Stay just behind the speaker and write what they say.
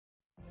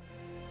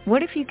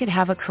What if you could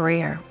have a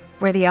career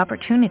where the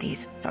opportunities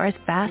are as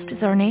vast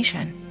as our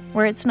nation,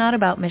 where it's not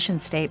about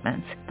mission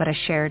statements, but a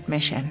shared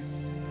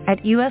mission?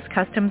 At U.S.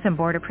 Customs and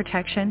Border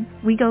Protection,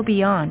 we go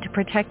beyond to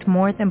protect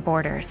more than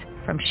borders.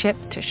 From ship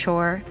to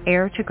shore,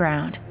 air to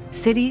ground,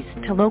 cities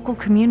to local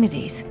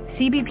communities,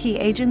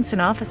 CBP agents and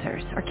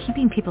officers are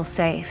keeping people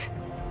safe.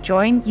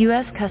 Join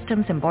U.S.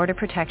 Customs and Border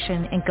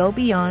Protection and go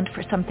beyond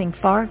for something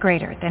far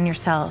greater than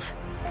yourself.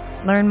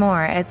 Learn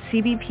more at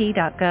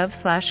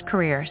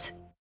cbp.gov/careers.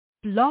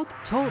 Blog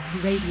Talk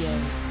Radio.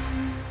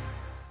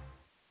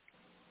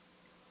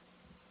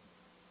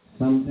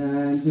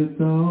 Sometimes your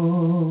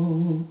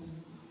thoughts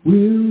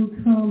will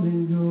come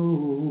and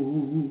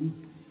go.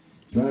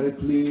 Try to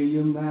clear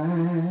your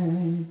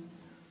mind,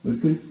 but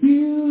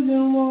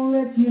confusion won't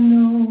let you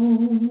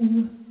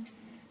know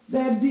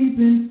that deep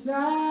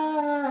inside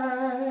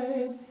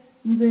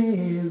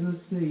there's a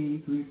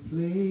sacred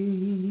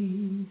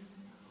place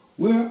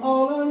where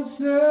all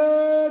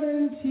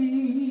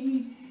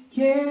uncertainty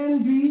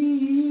can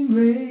be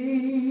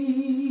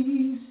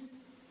erased.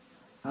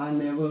 I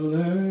never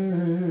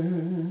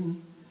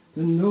learned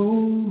to know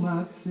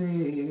myself,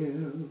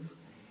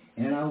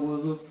 and I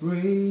was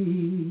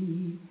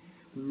afraid.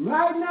 But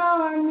right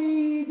now I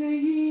need to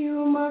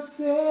heal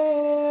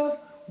myself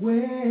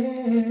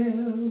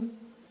well,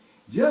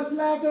 just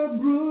like a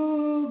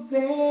brook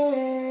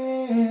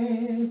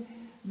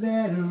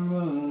that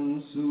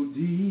runs so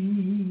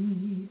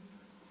deep.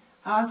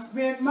 I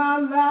spent my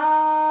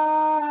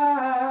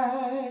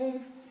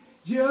life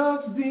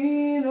just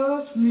being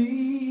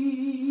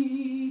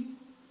asleep.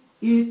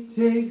 It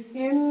takes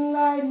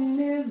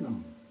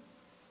ENLIGHTENISM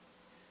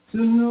to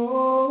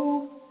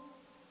know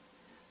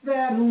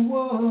that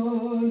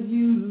what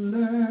you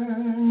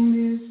learn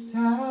is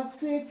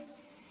toxic.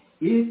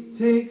 It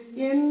takes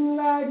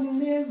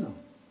ENLIGHTENISM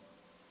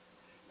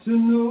to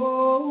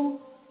know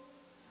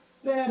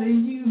that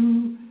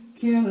you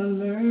can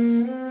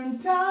learn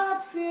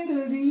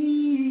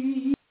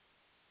toxicity.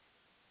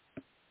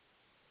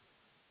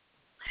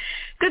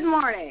 Good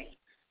morning.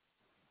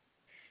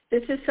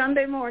 This is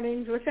Sunday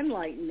Mornings with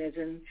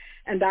Enlightenism,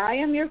 and I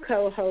am your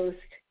co-host,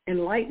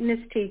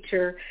 Enlightenist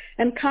teacher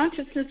and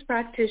consciousness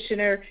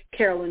practitioner,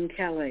 Carolyn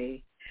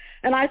Kelly.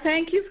 And I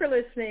thank you for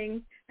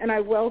listening, and I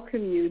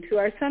welcome you to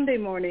our Sunday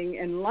morning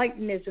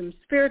Enlightenism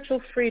Spiritual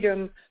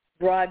Freedom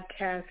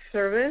broadcast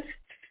service.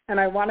 And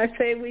I want to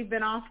say we've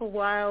been off a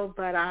while,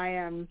 but I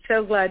am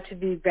so glad to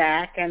be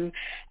back. And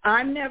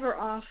I'm never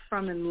off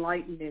from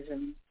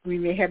Enlightenism. We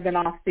may have been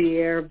off the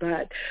air,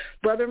 but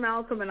Brother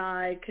Malcolm and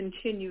I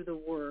continue the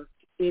work.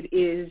 It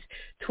is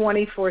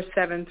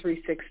 24/7,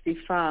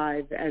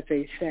 365, as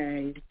they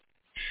say.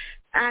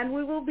 And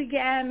we will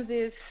begin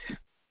this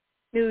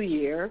new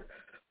year,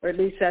 or at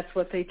least that's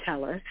what they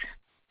tell us.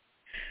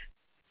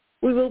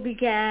 We will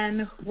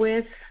begin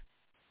with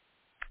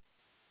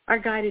our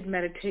guided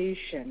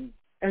meditation,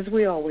 as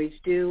we always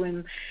do.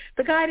 And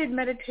the guided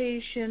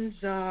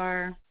meditations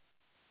are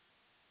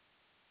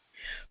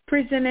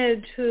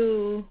presented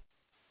to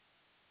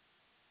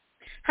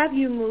have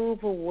you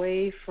move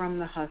away from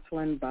the hustle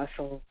and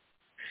bustle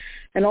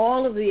and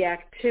all of the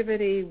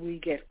activity we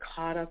get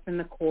caught up in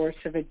the course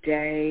of a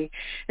day,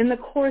 in the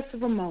course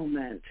of a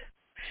moment,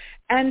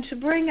 and to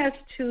bring us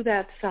to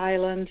that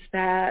silence,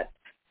 that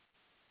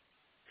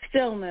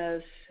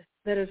stillness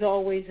that is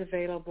always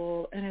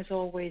available and is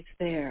always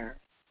there,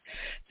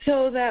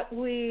 so that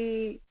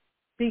we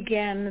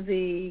begin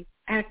the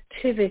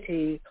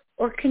activity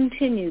or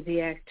continue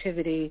the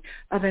activity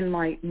of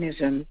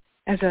Enlightenism,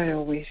 as I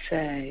always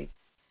say.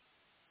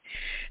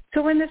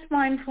 So in this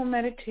mindful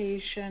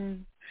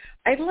meditation,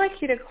 I'd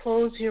like you to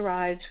close your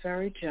eyes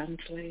very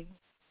gently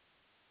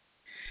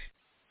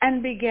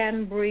and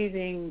begin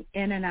breathing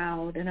in and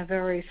out in a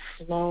very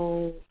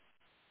slow,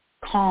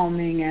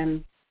 calming,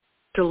 and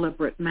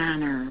deliberate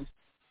manner.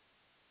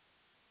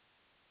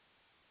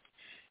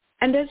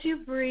 And as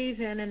you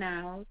breathe in and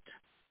out,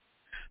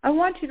 I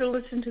want you to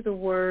listen to the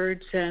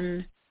words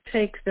and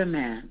take them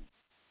in.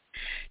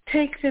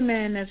 Take them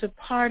in as a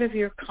part of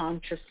your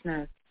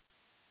consciousness,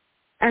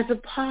 as a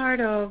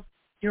part of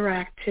your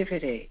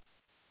activity,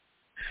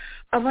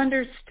 of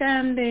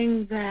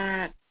understanding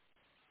that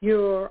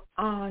you're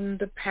on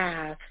the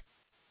path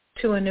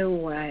to a new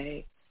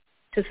way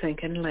to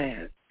think and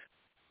live.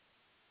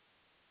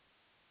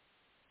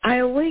 I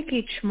awake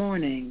each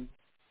morning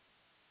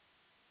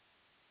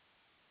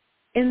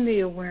in the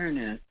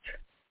awareness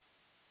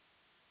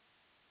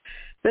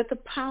that the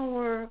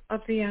power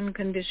of the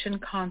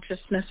unconditioned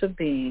consciousness of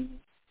being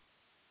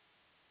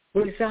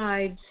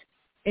resides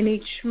in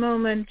each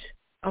moment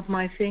of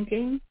my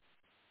thinking,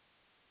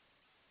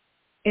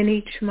 in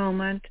each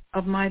moment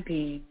of my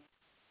being,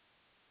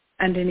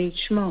 and in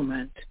each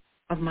moment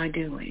of my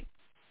doing.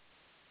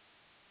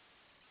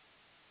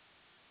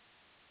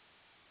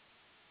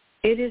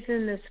 It is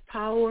in this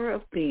power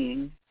of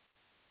being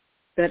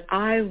that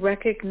I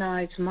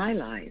recognize my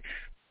life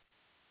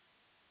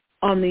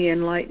on the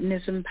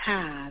Enlightenism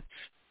path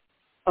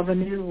of a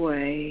new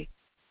way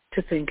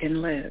to think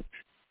and live.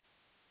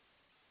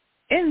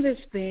 In this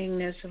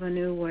beingness of a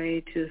new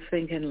way to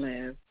think and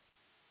live,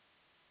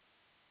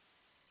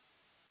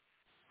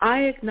 I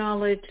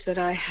acknowledge that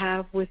I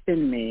have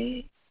within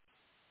me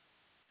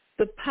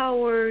the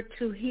power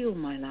to heal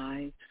my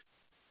life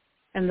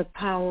and the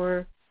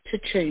power to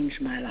change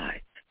my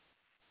life.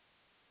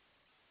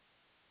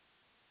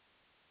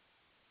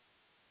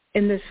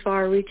 In this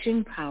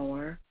far-reaching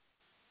power,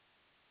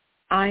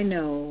 I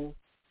know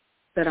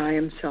that I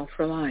am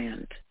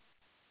self-reliant.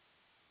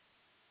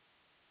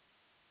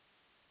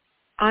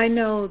 I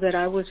know that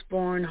I was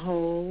born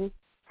whole,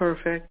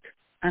 perfect,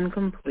 and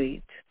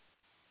complete,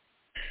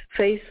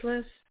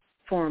 faceless,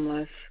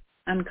 formless,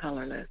 and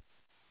colorless,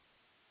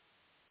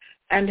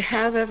 and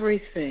have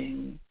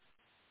everything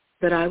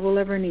that I will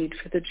ever need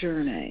for the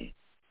journey.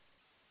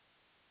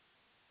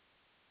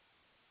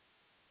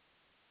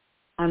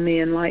 On the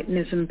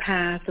Enlightenism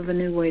path of a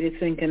new way to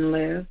think and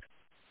live,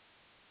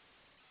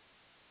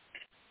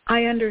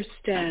 I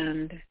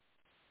understand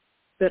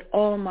that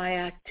all my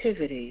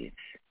activities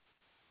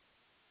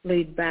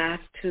lead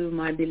back to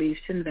my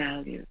beliefs and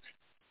values.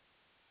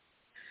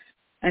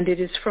 And it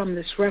is from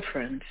this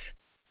reference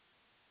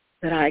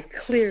that I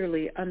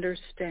clearly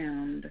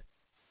understand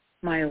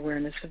my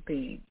awareness of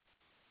being.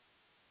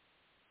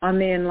 On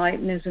the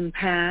Enlightenism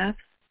path,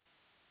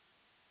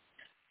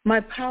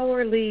 my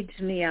power leads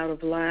me out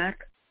of lack,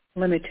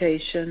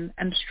 limitation,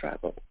 and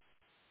struggle.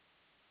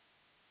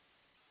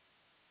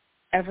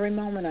 Every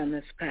moment on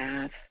this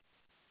path,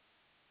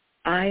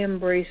 I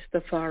embrace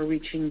the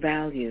far-reaching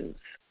values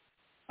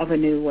of a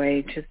new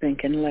way to think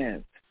and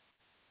live.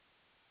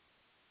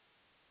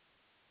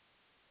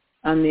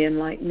 On the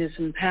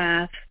Enlightenism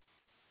path,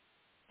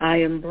 I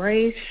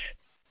embrace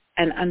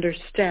and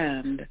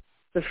understand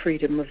the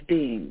freedom of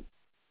being.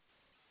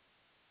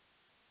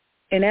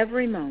 In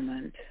every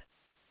moment,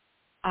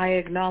 I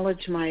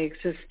acknowledge my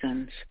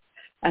existence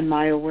and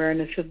my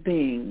awareness of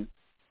being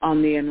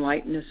on the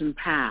Enlightenism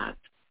path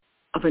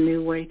of a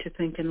new way to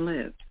think and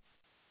live.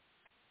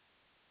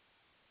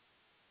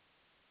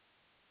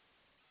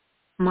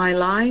 My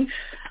life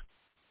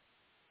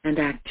and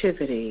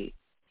activity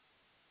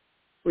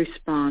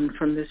respond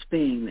from this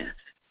beingness.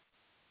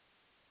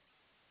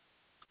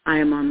 I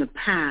am on the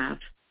path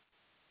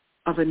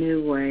of a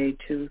new way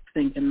to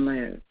think and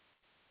live.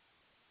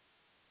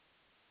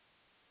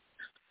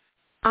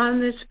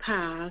 On this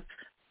path,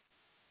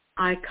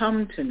 I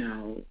come to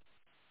know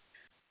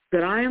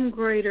that I am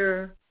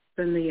greater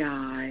than the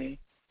I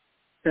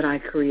that I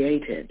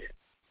created.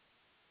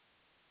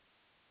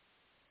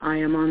 I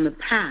am on the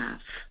path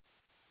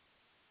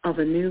of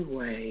a new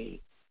way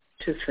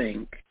to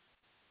think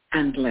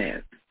and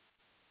live.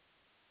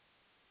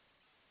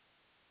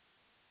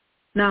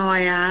 Now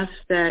I ask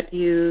that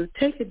you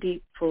take a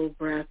deep, full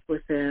breath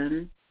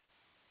within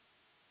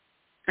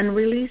and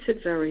release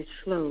it very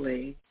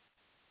slowly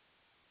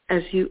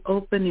as you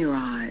open your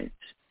eyes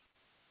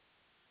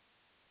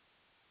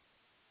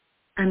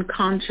and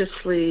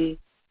consciously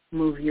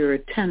move your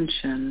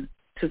attention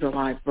to the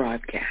live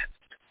broadcast.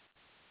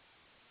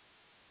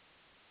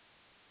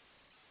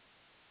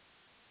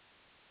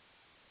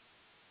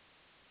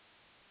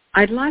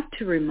 I'd like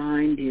to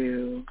remind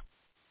you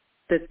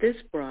that this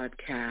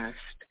broadcast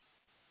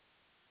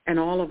and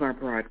all of our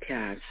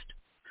broadcasts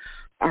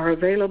are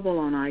available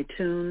on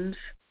iTunes,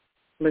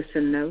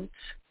 Listen Notes,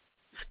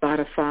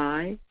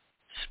 Spotify,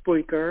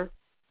 Spreaker,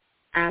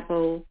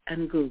 Apple,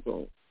 and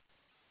Google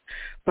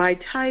by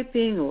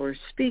typing or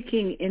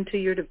speaking into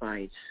your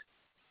device,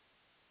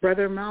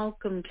 Brother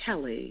Malcolm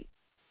Kelly,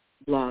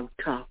 Blog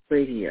Talk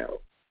Radio.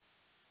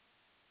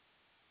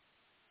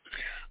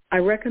 I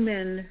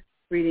recommend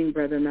reading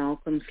Brother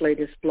Malcolm's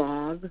latest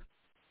blog,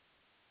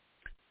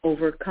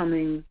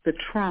 Overcoming the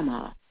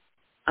Trauma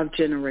of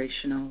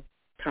Generational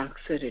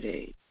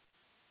Toxicity.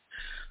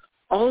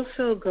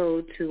 Also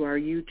go to our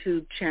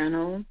YouTube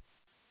channel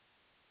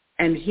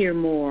and hear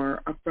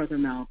more of Brother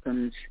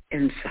Malcolm's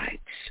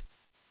insights.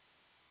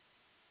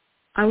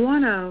 I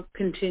want to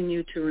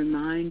continue to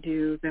remind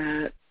you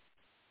that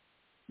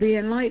the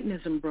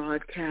Enlightenism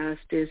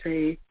broadcast is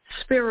a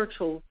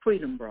spiritual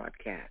freedom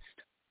broadcast.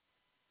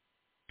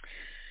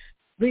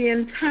 The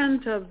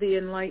intent of the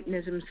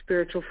Enlightenism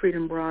Spiritual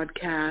Freedom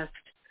broadcast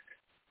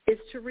is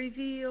to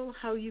reveal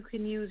how you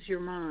can use your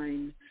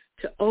mind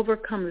to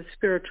overcome the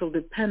spiritual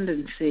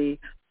dependency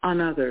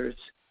on others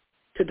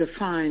to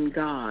define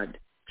God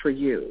for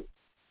you.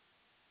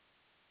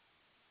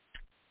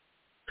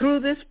 Through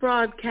this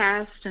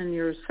broadcast and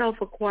your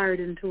self-acquired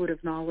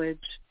intuitive knowledge,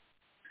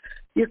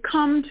 you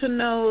come to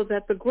know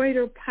that the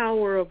greater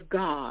power of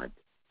God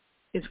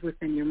is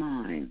within your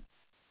mind.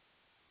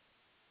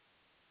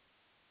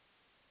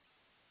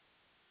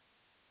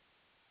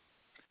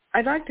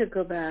 I'd like to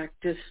go back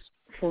just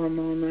for a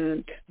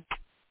moment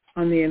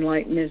on the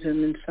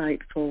Enlightenism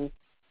Insightful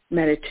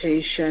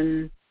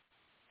Meditation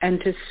and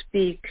to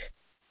speak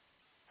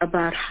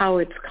about how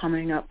it's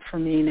coming up for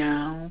me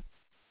now.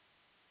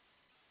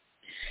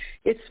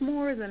 It's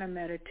more than a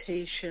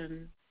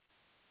meditation.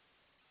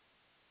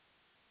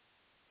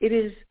 It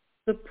is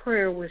the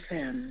prayer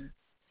within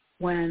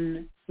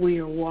when we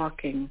are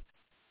walking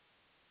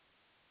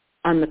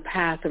on the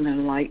path of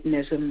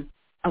Enlightenism,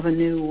 of a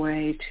new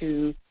way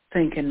to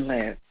think and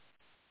live.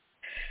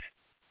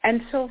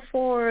 And so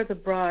for the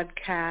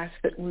broadcast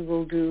that we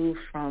will do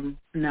from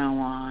now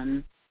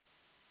on,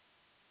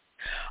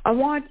 I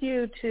want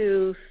you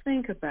to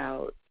think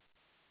about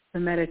the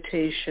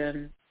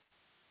meditation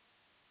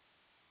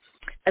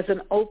as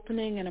an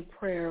opening and a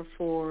prayer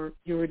for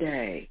your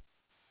day,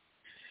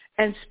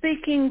 and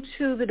speaking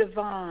to the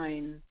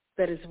divine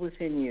that is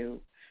within you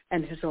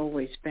and has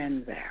always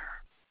been there.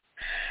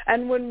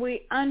 And when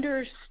we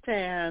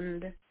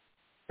understand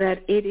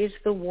that it is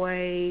the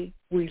way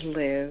we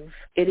live,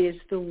 it is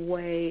the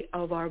way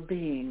of our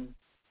being,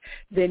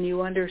 then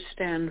you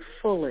understand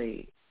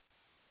fully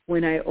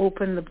when I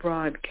open the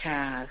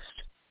broadcast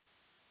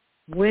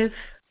with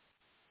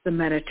the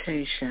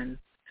meditation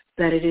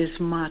that it is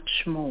much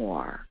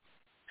more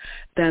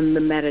than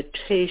the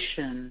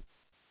meditation,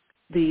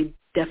 the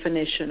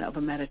definition of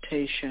a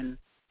meditation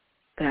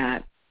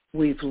that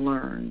we've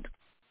learned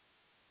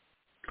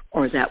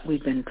or that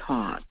we've been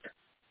taught.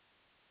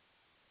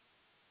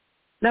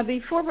 Now,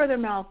 before Brother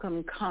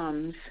Malcolm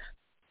comes,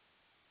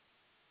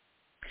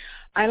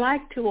 I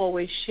like to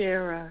always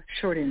share a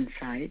short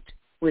insight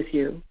with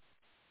you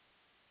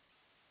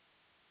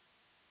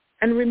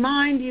and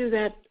remind you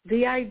that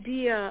the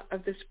idea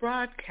of this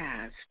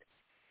broadcast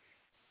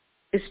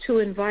is to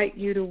invite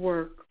you to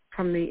work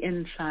from the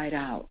inside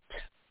out.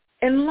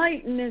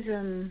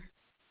 Enlightenism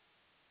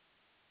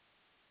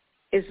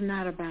is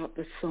not about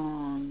the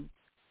song,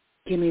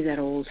 "Give Me That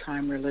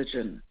Old-Time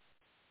Religion."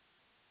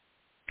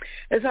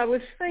 As I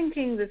was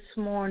thinking this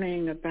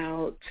morning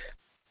about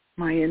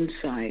my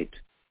insight,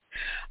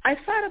 I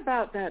thought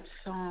about that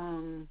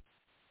song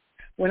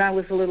when I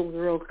was a little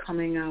girl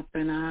coming up,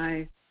 and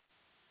I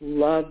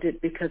loved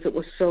it because it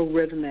was so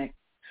rhythmic.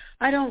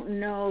 I don't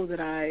know that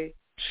I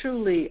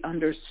truly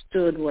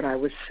understood what I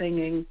was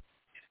singing,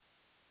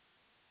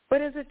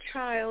 but as a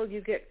child, you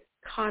get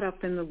caught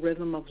up in the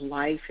rhythm of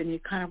life, and you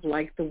kind of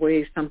like the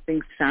way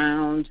something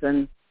sounds,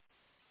 and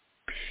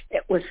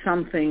it was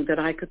something that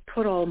I could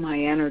put all my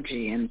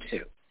energy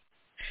into.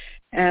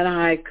 And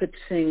I could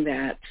sing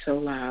that so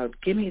loud,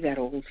 "Give me that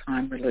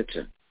old-time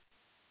religion."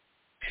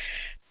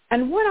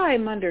 And what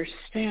I'm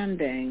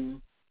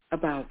understanding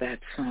about that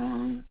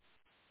song,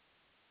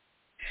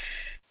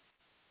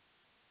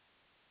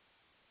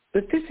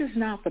 but this is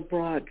not the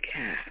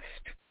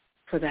broadcast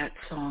for that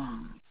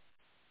song.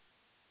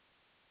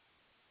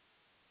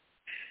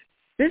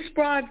 This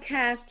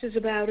broadcast is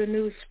about a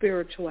new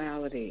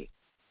spirituality,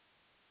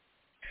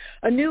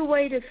 a new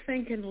way to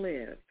think and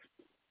live.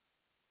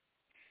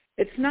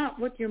 It's not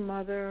what your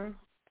mother,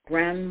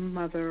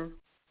 grandmother,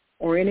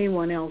 or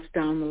anyone else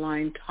down the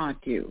line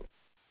taught you.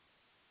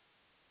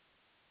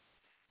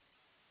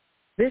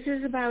 This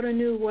is about a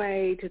new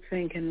way to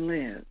think and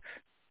live.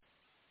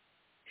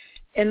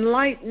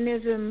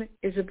 Enlightenism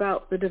is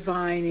about the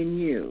divine in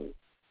you.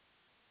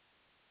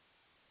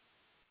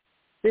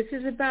 This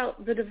is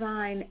about the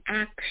divine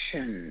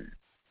action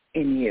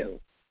in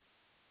you.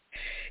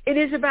 It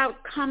is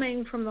about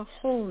coming from the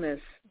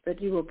wholeness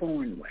that you were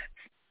born with.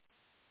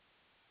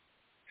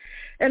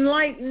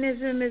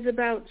 Enlightenism is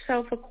about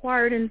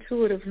self-acquired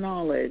intuitive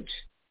knowledge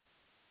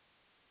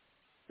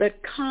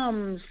that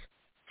comes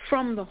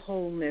from the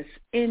wholeness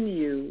in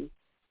you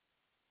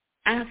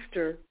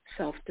after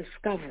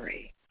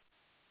self-discovery.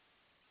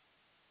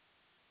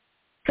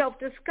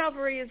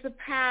 Self-discovery is the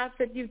path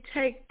that you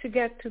take to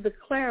get to the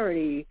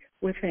clarity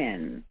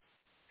within,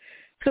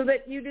 so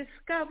that you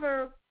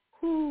discover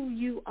who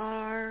you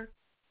are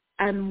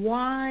and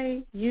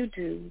why you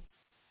do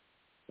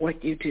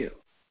what you do.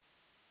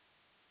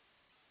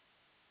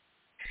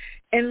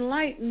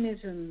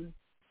 Enlightenism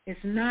is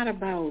not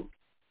about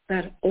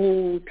that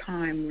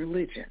old-time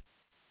religion.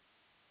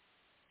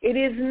 It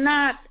is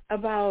not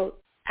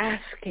about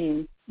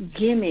asking,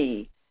 "Give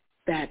me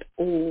that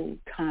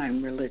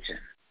old-time religion."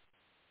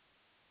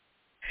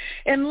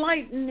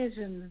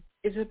 Enlightenism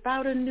is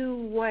about a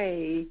new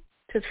way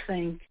to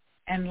think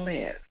and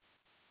live.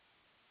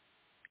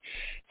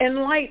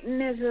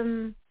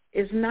 Enlightenism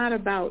is not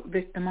about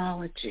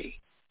victimology.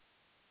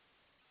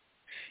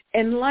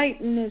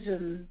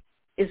 Enlightenism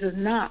is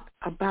not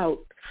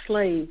about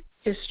slave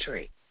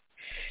history.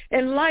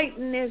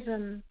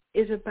 Enlightenism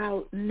is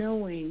about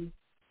knowing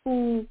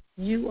who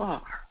you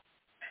are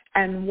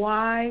and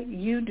why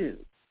you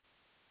do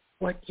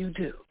what you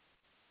do.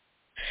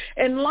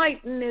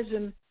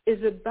 Enlightenism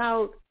is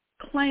about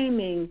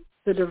claiming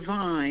the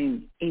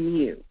divine in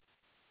you.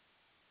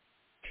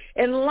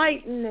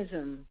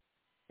 Enlightenism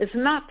is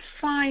not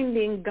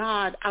finding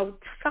God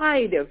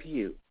outside of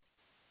you,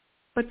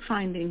 but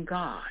finding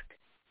God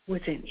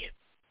within you.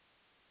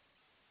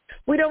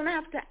 We don't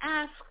have to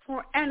ask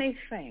for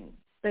anything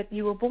that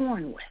you were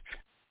born with.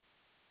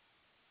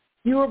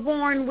 You were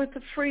born with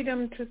the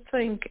freedom to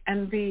think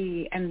and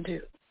be and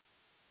do.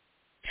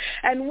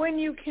 And when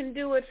you can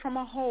do it from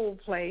a whole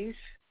place,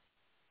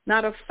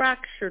 not a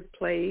fractured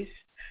place,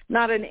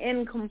 not an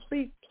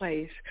incomplete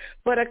place,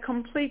 but a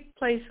complete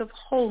place of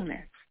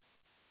wholeness,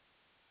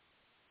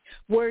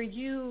 where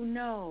you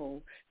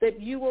know that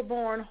you were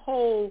born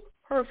whole,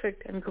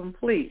 perfect, and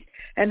complete,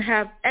 and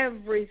have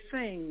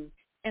everything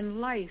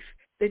in life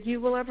that you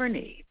will ever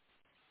need.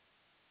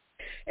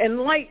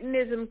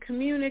 Enlightenism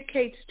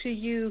communicates to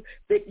you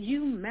that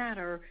you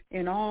matter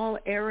in all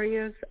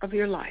areas of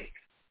your life,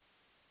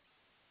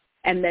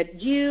 and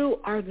that you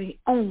are the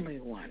only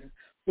one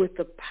with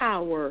the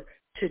power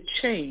to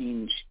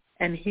change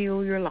and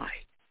heal your life.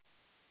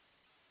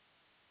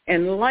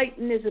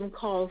 Enlightenism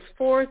calls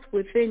forth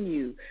within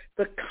you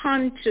the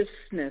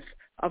consciousness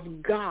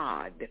of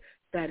God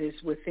that is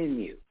within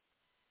you.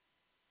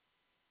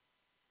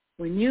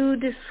 When you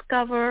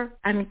discover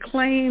and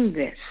claim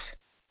this,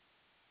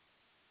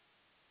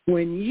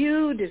 when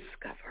you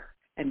discover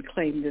and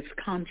claim this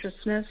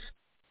consciousness,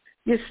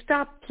 you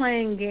stop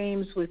playing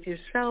games with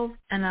yourself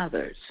and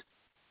others.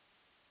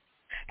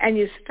 And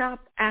you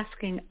stop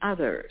asking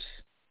others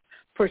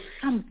for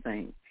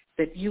something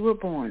that you were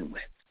born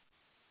with.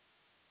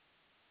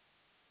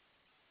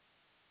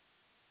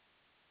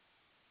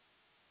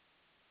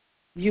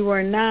 You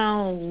are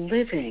now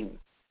living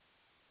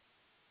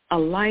a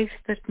life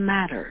that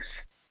matters.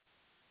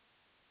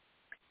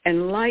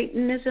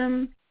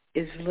 Enlightenism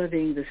is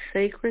living the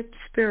sacred,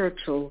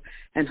 spiritual,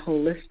 and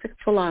holistic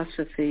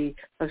philosophy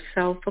of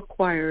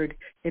self-acquired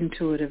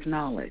intuitive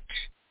knowledge.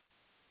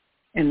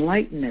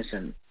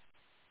 Enlightenism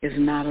is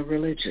not a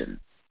religion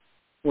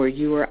where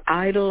you are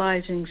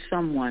idolizing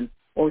someone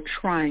or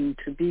trying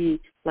to be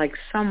like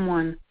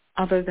someone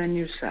other than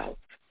yourself.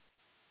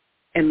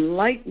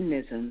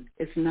 Enlightenism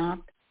is not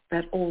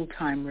that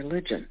old-time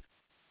religion.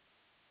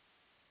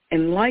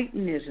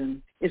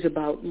 Enlightenism is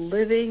about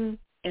living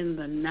in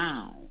the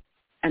now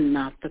and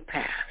not the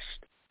past.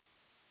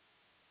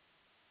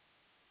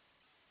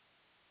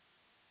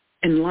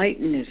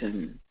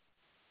 Enlightenism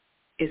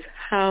is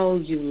how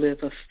you live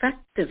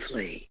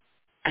effectively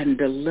and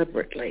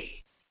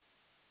deliberately.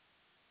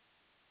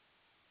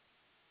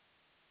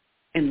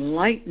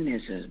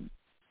 Enlightenism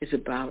is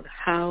about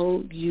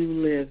how you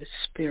live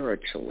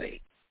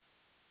spiritually.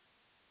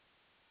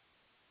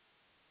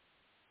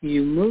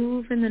 You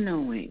move in the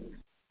knowing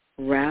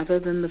rather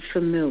than the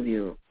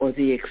familiar or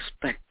the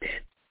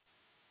expected.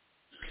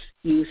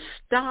 You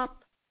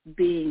stop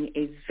being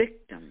a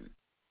victim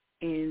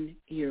in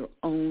your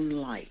own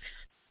life.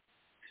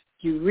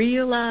 You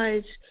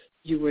realize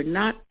you were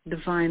not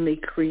divinely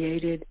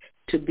created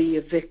to be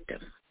a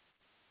victim.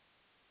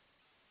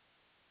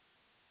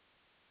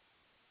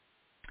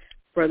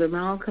 Brother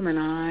Malcolm and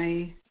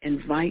I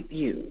invite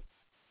you,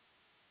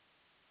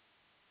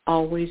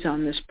 always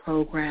on this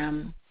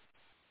program,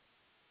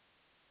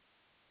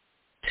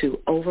 to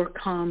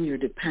overcome your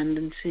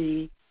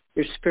dependency,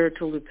 your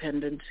spiritual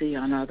dependency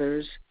on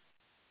others,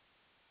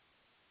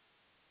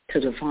 to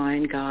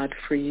divine God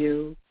for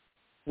you.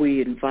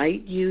 We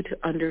invite you to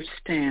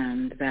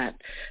understand that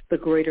the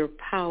greater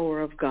power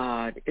of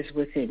God is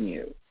within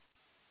you.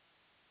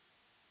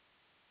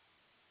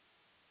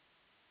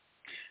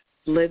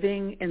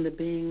 Living in the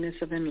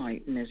beingness of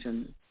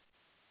Enlightenism,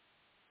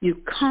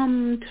 you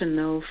come to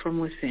know from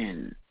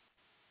within.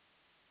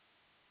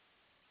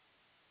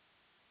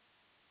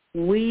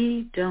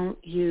 We don't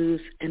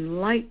use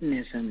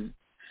Enlightenism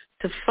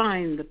to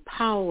find the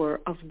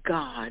power of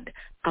God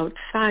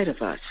outside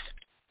of us.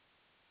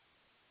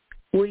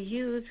 We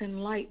use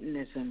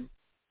Enlightenism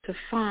to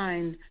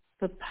find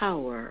the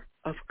power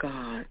of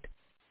God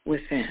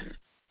within.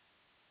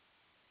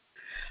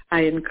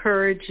 I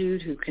encourage you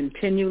to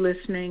continue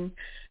listening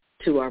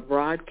to our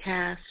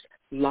broadcast,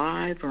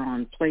 live or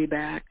on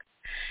playback,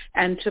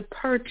 and to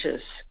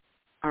purchase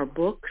our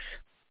books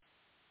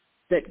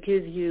that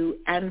give you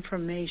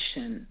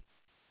information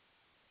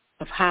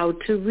of how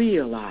to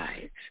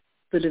realize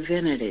the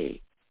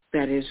divinity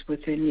that is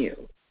within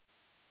you.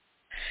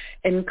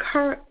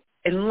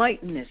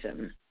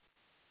 Enlightenism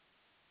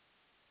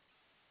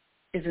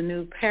is a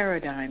new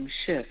paradigm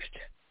shift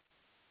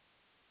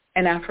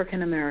in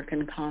African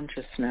American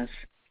consciousness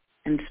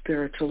and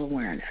spiritual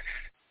awareness.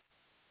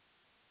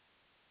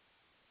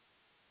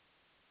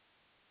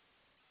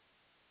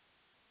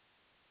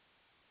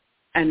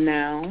 And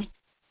now,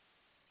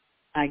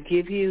 I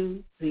give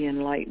you the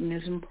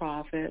Enlightenism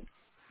prophet,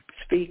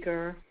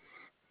 speaker,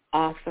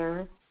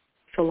 author,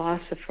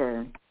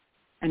 philosopher,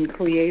 and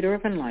creator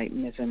of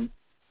Enlightenism,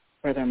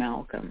 Brother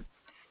Malcolm.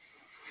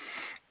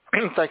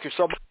 Thank you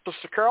so much,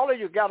 Sister Carol.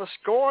 You got us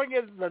going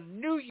in the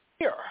new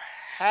year.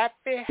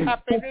 Happy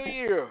New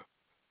Year.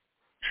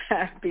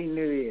 Happy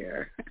New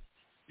Year.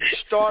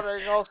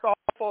 Starting us off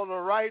on the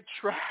right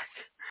track.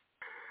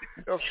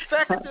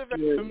 Effective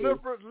and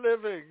deliberate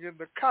living in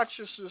the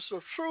consciousness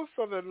of truth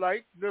of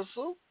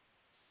Enlightenism.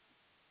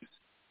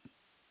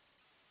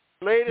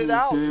 Laid it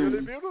out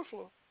really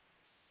beautiful.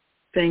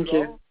 Thank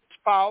you.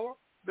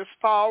 This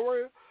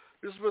power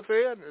is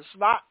within.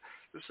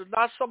 This is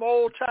not some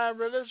old time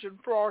religion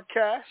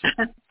broadcast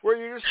where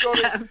you're just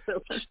going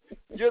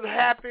to get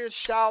happy and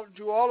shout and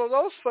do all of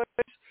those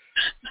things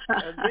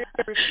and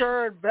then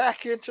return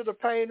back into the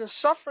pain and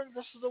suffering.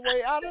 This is the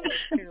way out of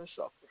the pain and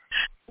suffering.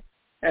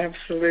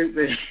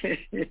 Absolutely.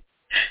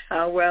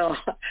 How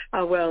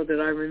well did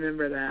I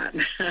remember that?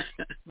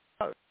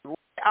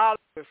 Out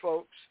of it,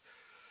 folks.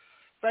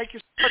 Thank you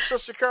so much,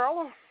 Sister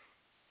Carla.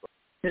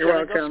 You're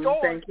welcome.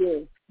 Thank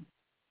you.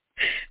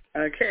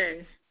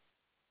 Okay.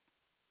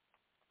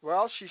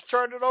 Well, she's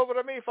turned it over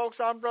to me, folks.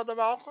 I'm Brother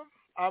Malcolm.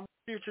 I'm with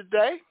you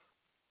today.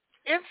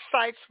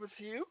 Insights with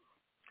you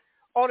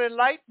on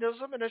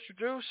Enlightenism, and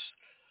introduce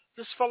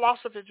this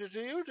philosophy to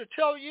you to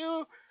tell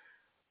you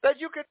that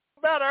you can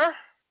do better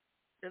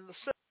in the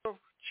sense of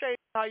changing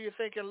how you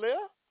think and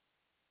live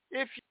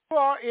if you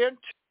are into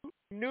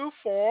a new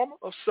form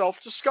of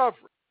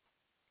self-discovery,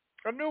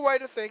 a new way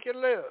to think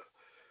and live.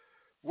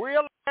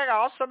 We'll lay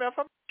out some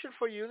information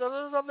for you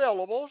that is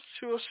available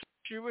to assist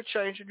you with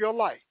changing your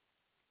life.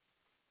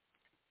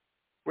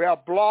 We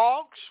have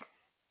blogs,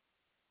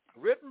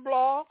 written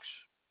blogs.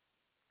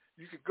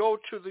 You could go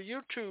to the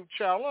YouTube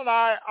channel, and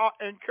I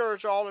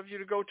encourage all of you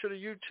to go to the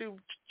YouTube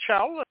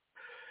channel and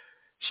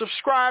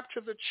subscribe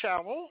to the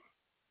channel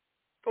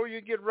so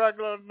you get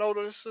regular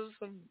notices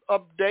and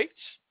updates,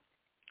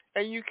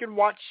 and you can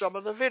watch some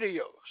of the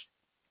videos.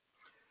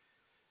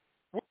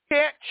 We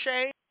can't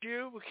change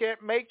you. We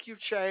can't make you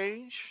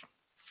change,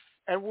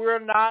 and we're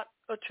not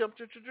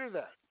attempting to do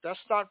that. That's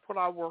not what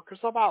our work is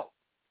about.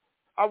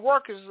 Our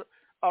work is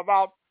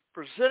about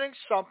presenting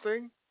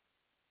something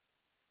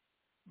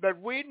that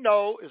we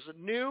know is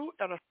new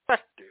and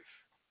effective.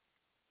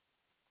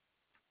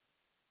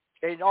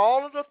 And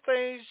all of the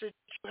things that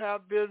you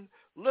have been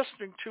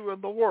listening to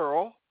in the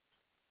world,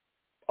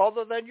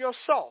 other than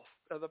yourself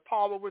and the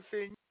power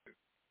within you,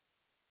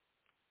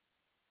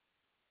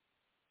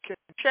 can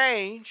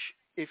change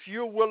if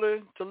you're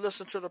willing to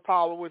listen to the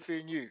power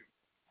within you.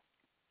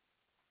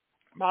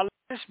 My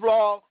latest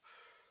blog,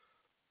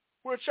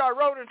 which I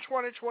wrote in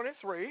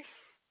 2023,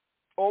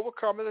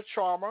 Overcoming the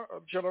Trauma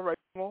of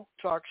Generational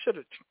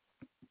Toxicity.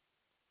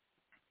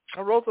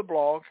 I wrote the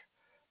blog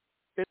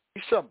in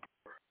December.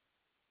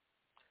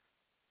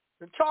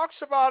 It talks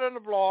about in the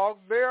blog,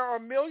 there are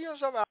millions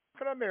of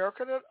African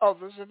American and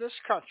others in this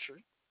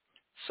country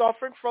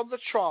suffering from the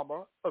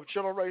trauma of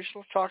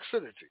generational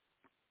toxicity.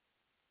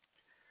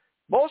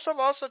 Most of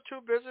us are too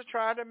busy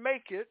trying to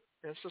make it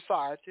in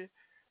society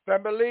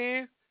than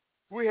believe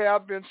we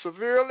have been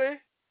severely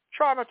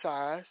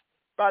traumatized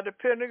by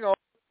depending on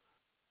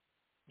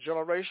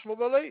generational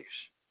beliefs.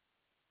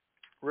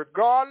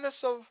 Regardless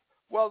of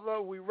whether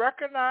we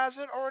recognize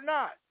it or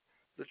not,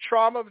 the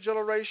trauma of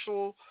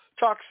generational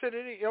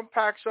toxicity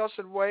impacts us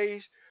in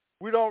ways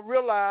we don't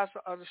realize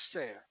or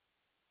understand.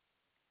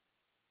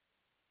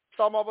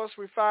 Some of us,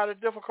 we find it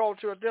difficult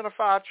to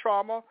identify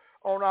trauma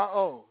on our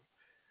own.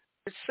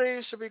 It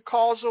seems to be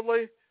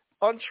causally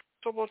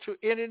untraceable to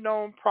any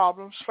known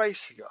problems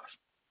facing us.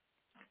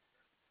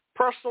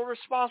 Personal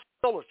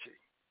responsibility.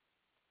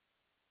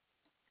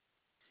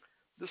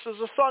 This is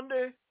a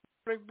Sunday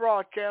morning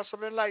broadcast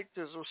of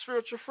Enlightenism,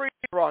 spiritual freedom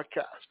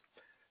broadcast.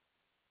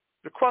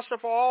 The question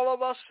for all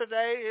of us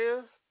today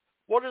is,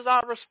 what is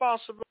our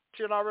responsibility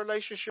in our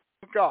relationship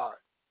with God?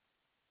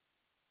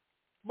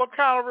 What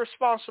kind of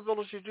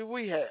responsibility do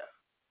we have?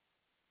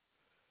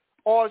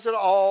 Or is it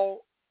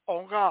all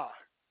on God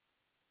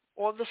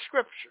or the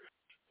Scriptures?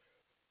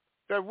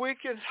 That we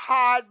can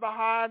hide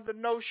behind the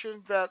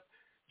notion that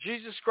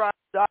Jesus Christ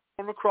died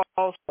on the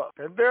cross,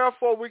 and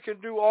therefore we can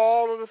do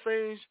all of the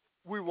things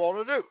we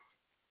want to do.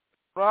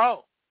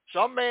 Well,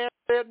 some man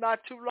said not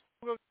too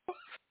long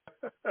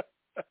ago,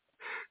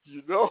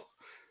 you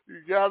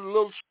got a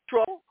little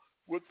trouble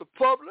with the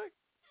public,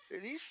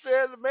 and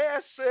the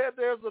man said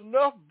there's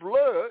enough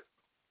blood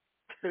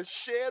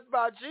shed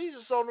by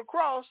Jesus on the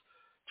cross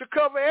to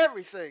cover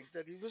everything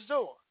that he was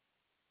doing.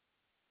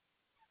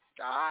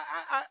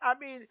 I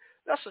mean,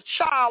 that's a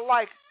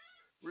childlike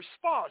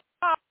response,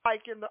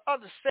 childlike in the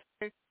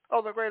understanding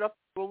of the greater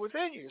power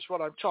within you is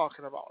what I'm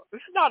talking about.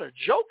 It's not a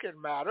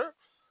joking matter,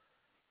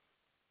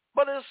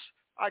 but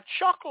I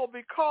chuckle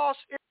because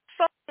it's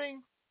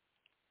something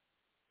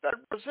that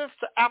presents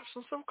the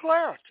absence of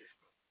clarity.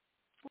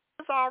 What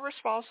is our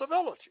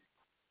responsibility?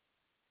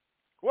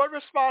 What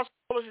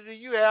responsibility do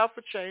you have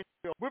for change?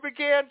 We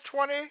began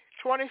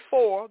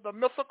 2024, the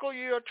mythical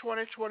year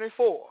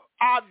 2024.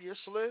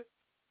 Obviously,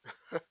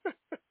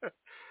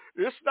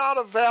 it's not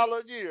a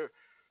valid year.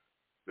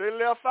 They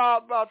left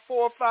out about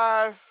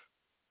 4,000 or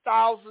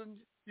 5,000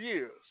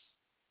 years.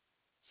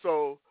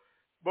 So,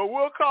 but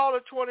we'll call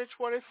it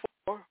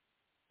 2024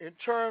 in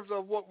terms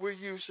of what we're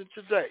using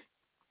today.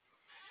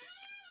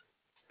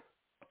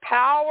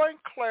 Power and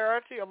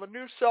clarity of a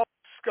new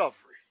self-discovery,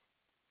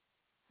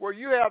 where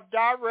you have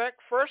direct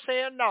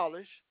first-hand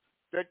knowledge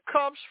that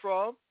comes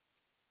from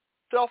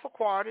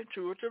self-acquired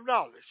intuitive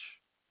knowledge.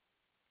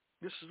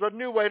 This is a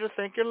new way to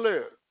think and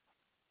live.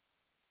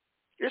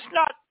 It's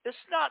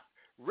not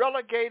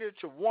relegated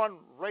to one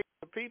race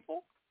of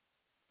people,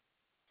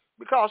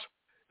 because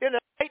in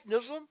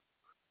Enlightenism,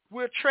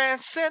 we're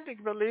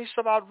transcending beliefs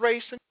about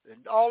race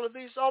and all of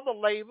these other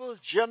labels,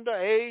 gender,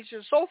 age,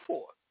 and so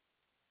forth,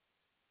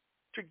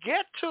 to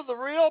get to the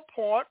real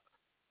point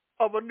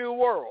of a new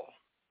world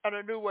and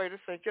a new way to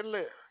think and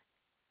live.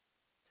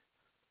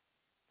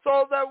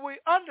 so that we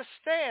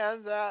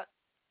understand that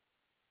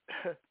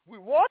we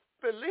want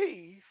to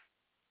believe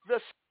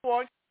that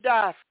someone can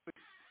die for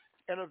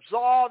you and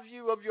absolve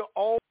you of your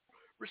own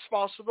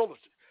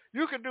responsibility.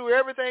 You can do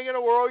everything in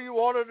the world you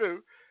want to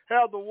do,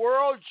 have the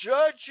world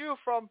judge you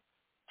from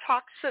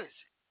toxicity.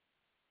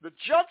 The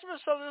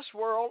judgments of this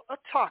world are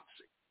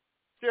toxic.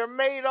 They're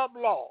made-up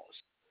laws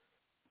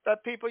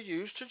that people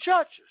use to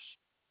judge us.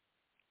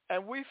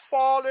 And we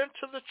fall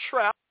into the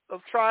trap of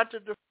trying to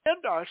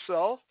defend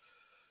ourselves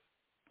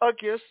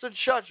against the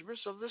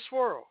judgments of this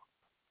world.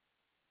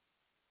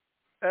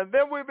 And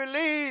then we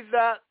believe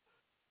that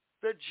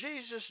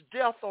Jesus'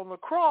 death on the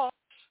cross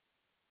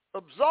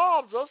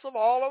absolves us of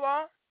all of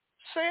our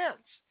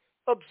sins,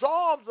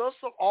 absolves us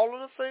of all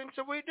of the things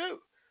that we do.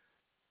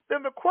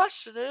 Then the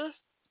question is,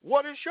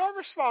 what is your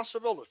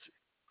responsibility?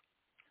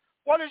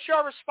 What is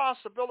your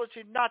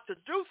responsibility not to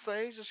do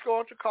things that's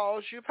going to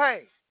cause you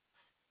pain?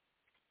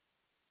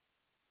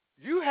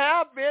 You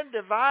have been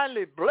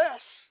divinely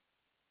blessed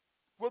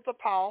with a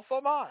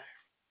powerful mind.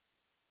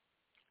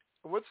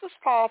 With this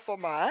powerful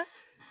mind,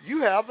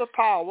 you have the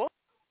power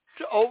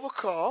to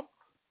overcome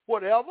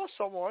whatever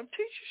someone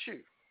teaches you.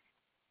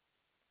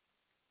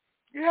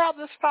 You have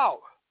this power,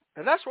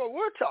 and that's what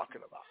we're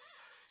talking about.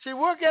 See,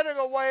 we're getting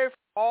away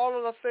from all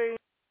of the things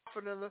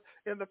that happened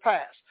in the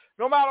past.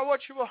 No matter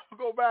what you want to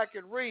go back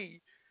and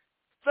read,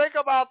 think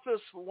about this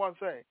for one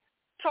thing.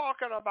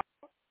 Talking about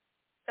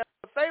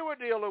what they were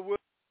dealing with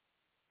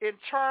in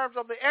terms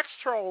of the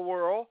external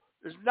world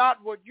is not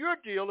what you're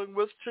dealing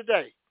with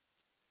today.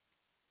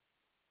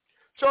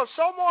 So if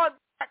someone,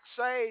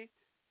 say,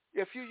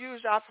 if you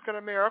use African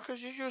Americans,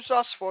 you use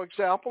us, for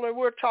example, and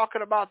we're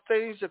talking about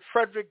things that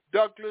Frederick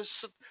Douglass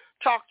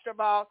talked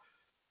about.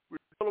 We're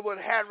dealing with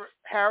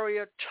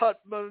Harriet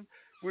Tubman.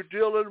 We're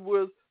dealing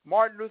with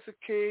Martin Luther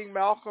King,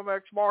 Malcolm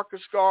X,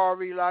 Marcus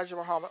Garvey, Elijah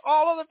Muhammad,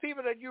 all of the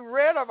people that you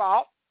read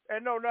about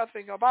and know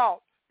nothing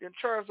about in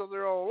terms of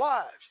their own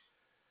lives.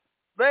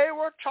 They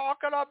were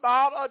talking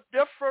about a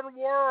different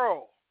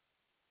world,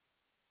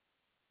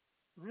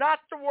 not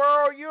the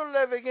world you're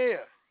living in.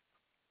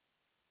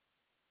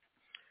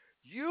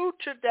 You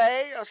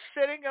today are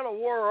sitting in a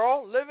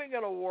world, living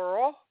in a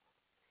world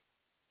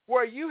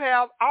where you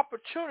have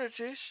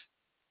opportunities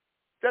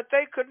that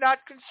they could not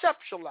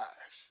conceptualize.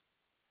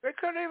 They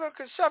couldn't even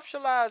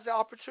conceptualize the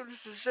opportunities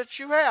that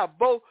you have,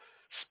 both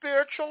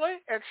spiritually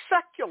and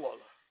secularly.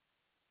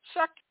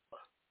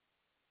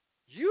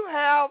 You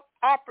have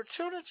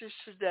opportunities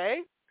today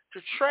to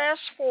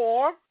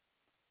transform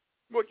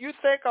what you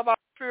think about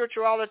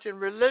spirituality and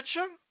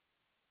religion,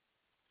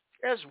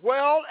 as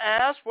well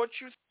as what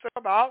you think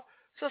about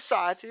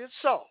society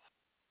itself.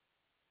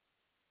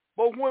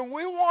 But when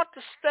we want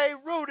to stay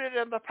rooted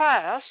in the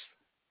past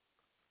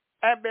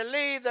and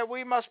believe that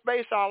we must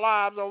base our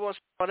lives on what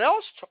someone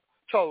else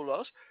told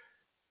us,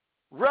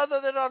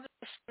 rather than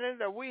understanding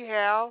that we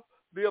have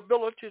the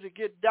ability to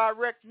get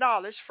direct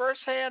knowledge,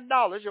 first-hand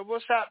knowledge of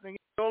what's happening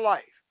in your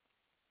life.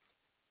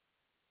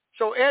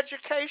 So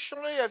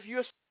educationally, if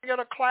you're sitting in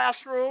a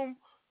classroom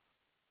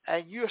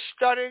and you're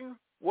studying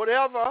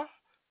whatever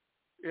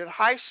in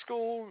high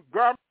school,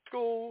 grammar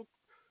school,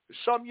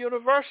 some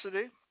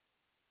university,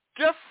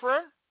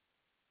 different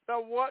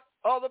than what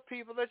other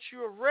people that you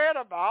have read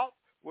about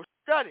were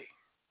studying.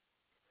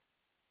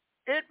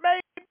 It may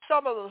be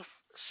some of the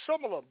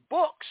similar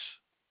books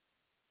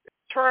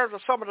in terms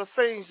of some of the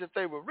things that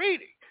they were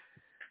reading,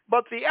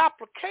 but the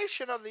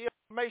application of the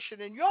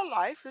information in your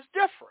life is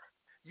different.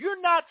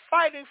 You're not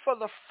fighting for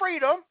the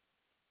freedom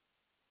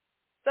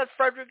that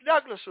Frederick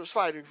Douglass was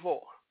fighting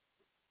for,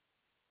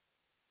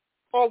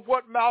 or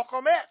what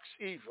Malcolm X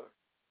even,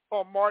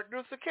 or Martin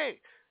Luther King.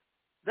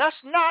 That's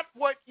not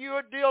what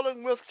you're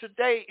dealing with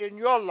today in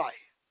your life.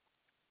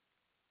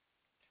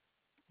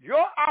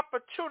 Your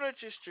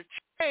opportunities to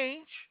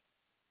change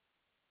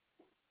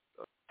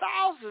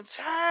 1,000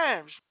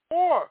 times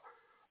more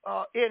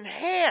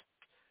enhanced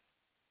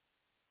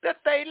that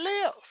they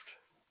lived,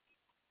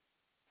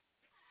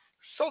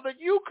 so that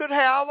you could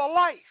have a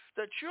life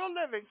that you're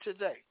living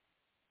today.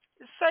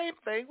 The same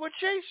thing with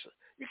Jesus.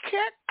 You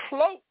can't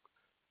cloak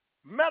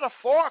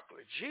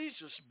metaphorically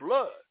Jesus'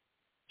 blood.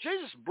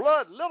 Jesus'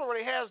 blood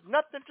literally has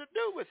nothing to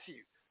do with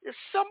you. It's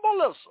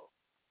symbolism.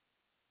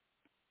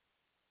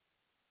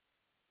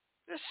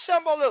 It's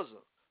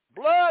symbolism.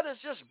 Blood is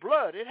just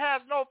blood. It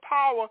has no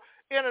power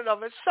in and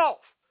of itself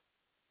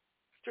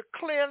to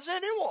cleanse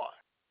anyone.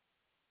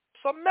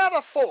 It's a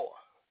metaphor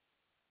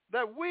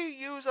that we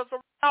use as a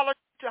reality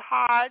to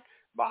hide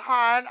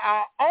behind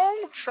our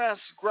own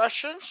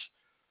transgressions,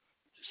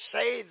 to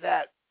say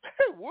that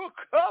we're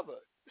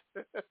covered.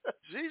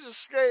 Jesus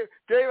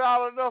gave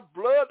out enough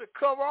blood to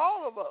cover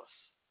all of us.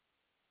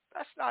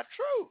 That's not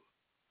true.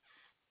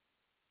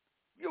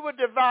 You were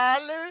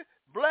divinely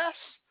blessed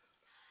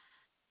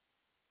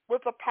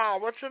with the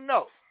power to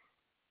know.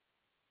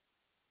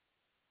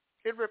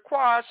 It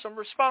requires some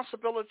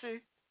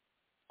responsibility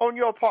on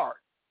your part.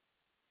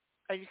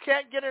 And you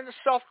can't get into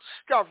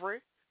self-discovery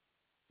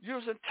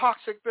using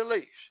toxic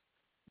beliefs.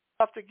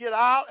 have to get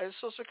out, and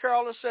Sister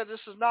Carolyn said this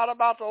is not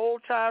about the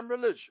old-time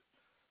religion.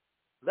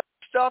 That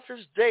stuff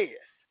is dead.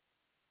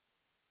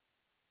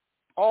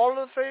 All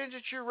the things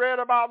that you read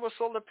about was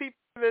for the people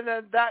in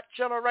that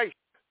generation.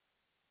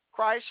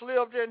 Christ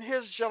lived in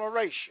his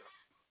generation.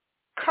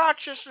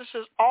 Consciousness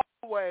is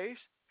always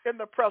in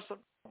the present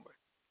moment.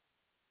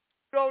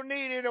 You don't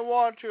need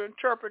anyone to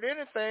interpret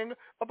anything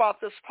about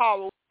this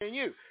power in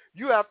you.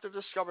 You have to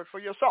discover it for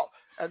yourself.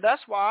 And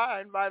that's why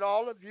I invite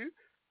all of you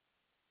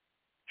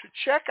to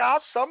check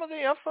out some of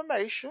the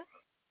information.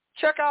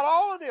 Check out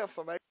all of the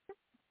information.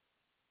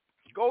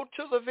 Go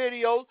to the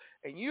video,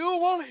 and you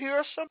will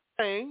hear some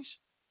things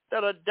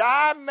that are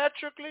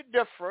diametrically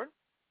different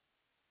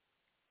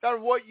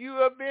than what you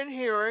have been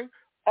hearing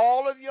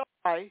all of your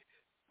life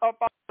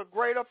about the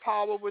greater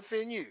power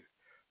within you.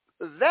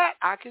 That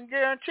I can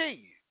guarantee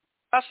you.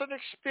 That's an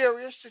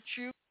experience that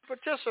you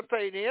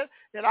participate in,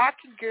 and I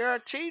can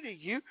guarantee to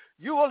you,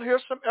 you will hear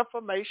some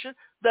information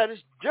that is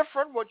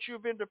different what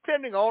you've been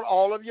depending on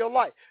all of your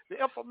life.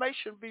 The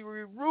information be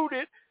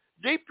rooted,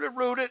 deeply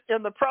rooted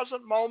in the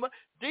present moment,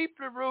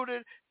 deeply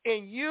rooted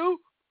in you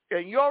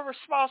and your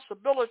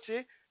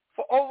responsibility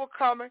for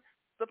overcoming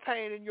the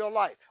pain in your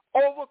life,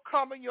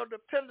 overcoming your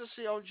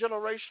dependency on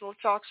generational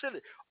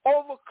toxicity,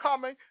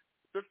 overcoming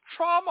the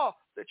trauma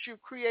that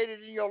you've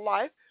created in your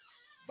life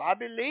by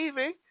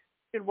believing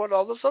in what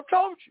others have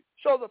told you.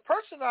 So the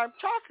person I'm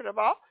talking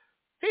about,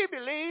 he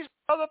believes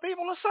what other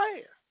people are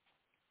saying.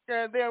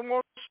 And then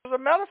once the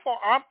metaphor,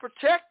 I'm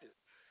protected.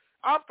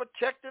 I'm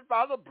protected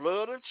by the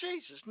blood of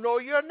Jesus. No,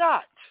 you're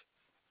not.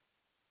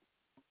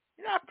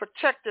 You're not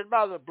protected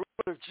by the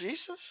blood of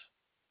Jesus.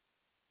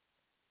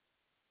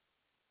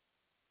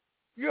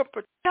 You're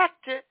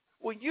protected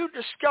when you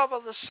discover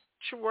the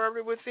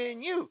sanctuary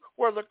within you,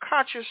 where the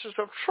consciousness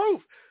of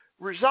truth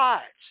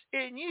resides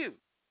in you.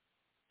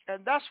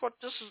 And that's what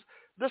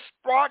this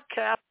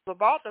broadcast is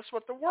about. That's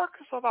what the work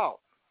is about.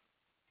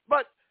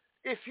 But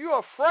if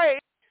you're afraid,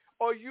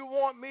 or you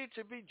want me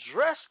to be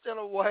dressed in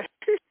a way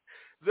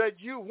that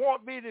you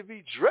want me to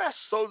be dressed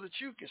so that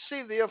you can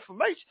see the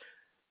information,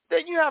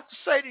 then you have to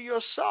say to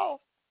yourself,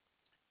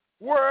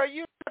 where are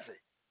you living?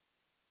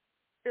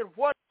 In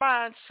what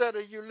mindset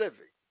are you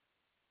living?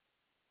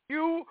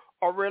 You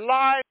are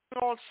relying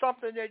on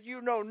something that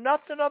you know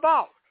nothing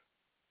about.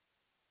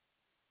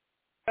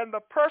 And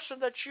the person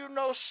that you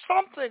know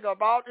something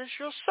about is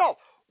yourself.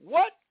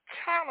 What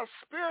kind of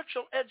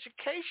spiritual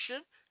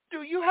education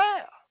do you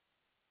have?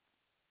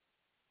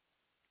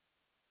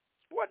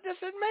 What does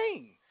it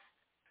mean?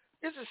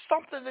 Is it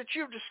something that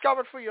you've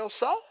discovered for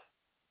yourself?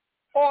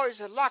 Or is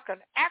it like an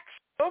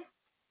axiom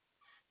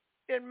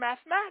in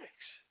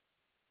mathematics?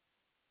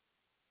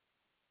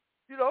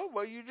 You know,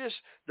 where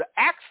the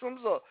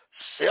axioms are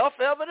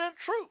self-evident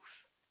truth.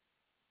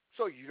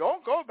 So you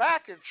don't go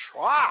back and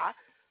try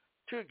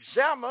to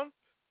examine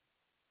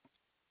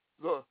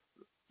the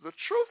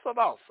truth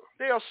about them.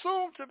 They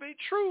assume to be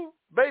true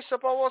based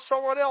upon what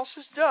someone else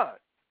has done.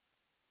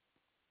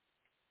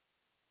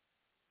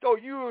 So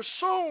you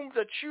assume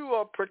that you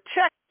are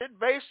protected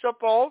based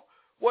upon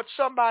what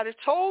somebody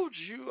told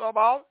you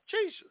about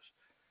Jesus.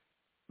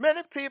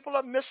 Many people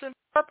have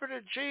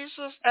misinterpreted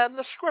Jesus and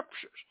the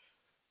scriptures,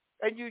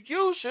 and you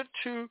use it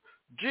to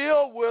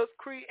deal with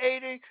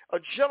creating a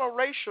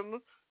generation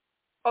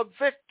of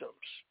victims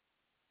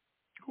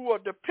who are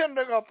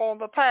depending upon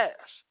the past,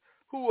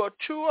 who are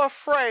too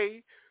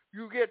afraid.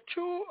 You get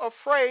too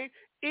afraid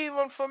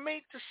even for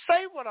me to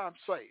say what I'm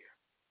saying.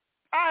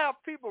 I have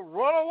people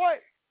run away.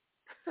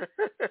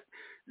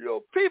 You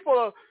know,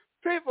 people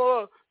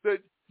that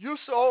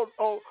used to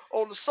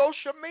on the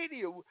social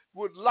media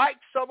would like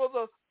some of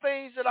the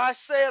things that I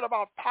said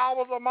about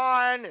power of the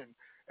mind and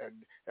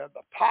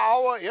the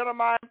power, inner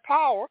mind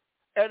power.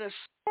 And as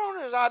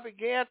soon as I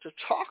began to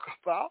talk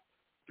about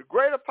the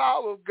greater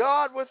power of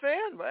God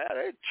within, man,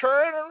 they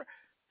turned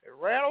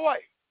and ran away.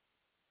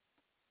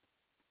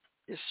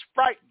 It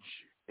frightens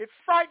you. It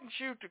frightens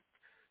you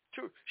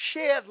to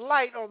shed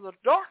light on the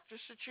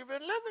darkness that you've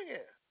been living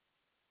in.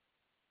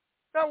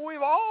 Now,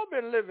 we've all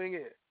been living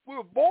in. We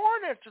were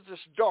born into this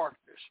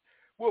darkness.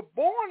 We're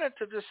born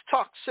into this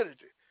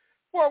toxicity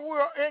where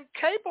we're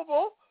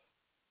incapable,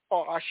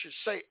 or I should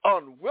say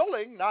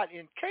unwilling, not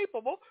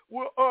incapable.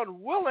 We're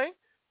unwilling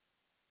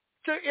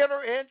to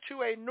enter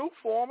into a new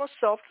form of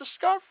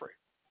self-discovery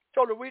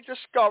so that we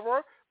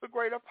discover the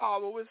greater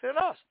power within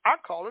us. I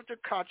call it the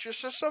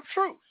consciousness of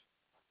truth.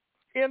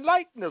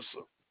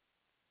 ENLIGHTENISM.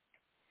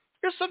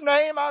 It's a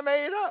name I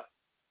made up.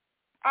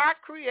 I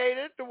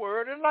created the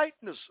word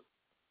ENLIGHTENISM.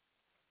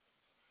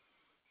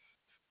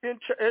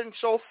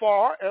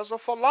 Insofar as a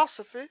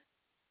philosophy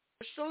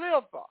is to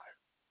live by.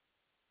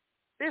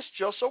 It's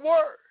just a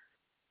word.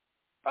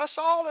 That's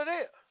all it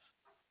is.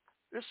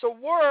 It's a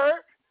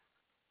word,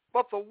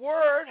 but the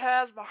word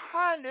has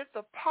behind it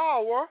the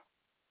power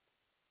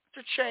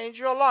to change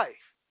your life.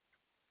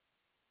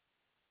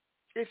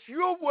 If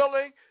you're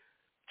willing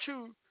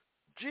to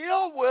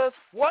deal with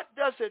what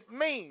does it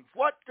mean,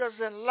 what does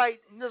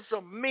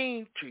enlightenism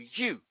mean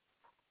to you,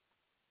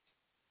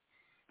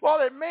 Well,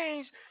 it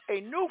means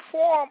a new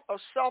form of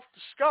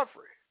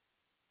self-discovery,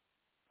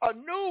 a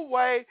new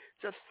way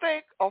to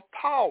think of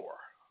power,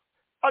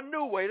 a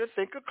new way to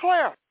think of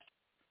clarity.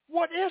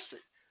 What is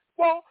it?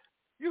 Well,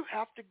 you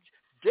have to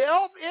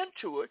delve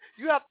into it.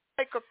 You have to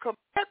make a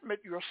commitment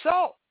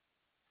yourself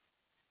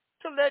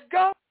to let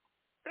go.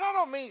 And I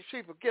don't mean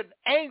people getting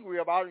angry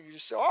about it. You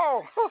say,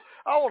 oh,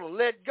 I want to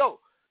let go.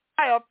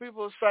 I have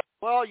people say,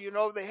 well,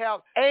 they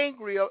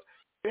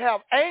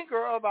have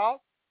anger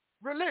about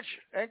religion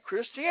and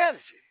Christianity.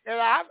 And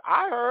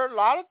I heard a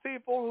lot of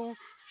people who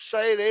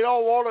say they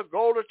don't want to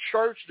go to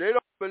church, they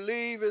don't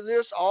believe in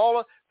this,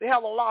 they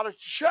have a lot of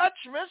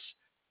judgments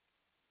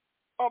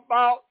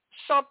about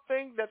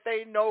something that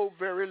they know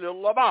very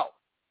little about.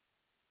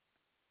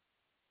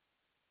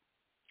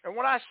 And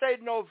when I say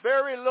know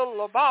very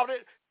little about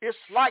it, it's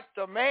like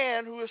the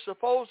man who is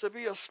supposed to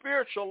be a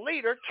spiritual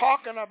leader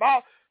talking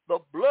about the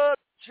blood of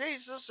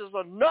Jesus is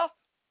enough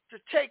to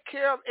take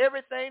care of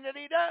everything that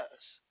he does.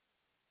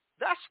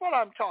 That's what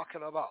I'm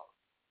talking about.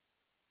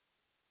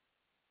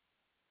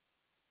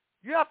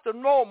 You have to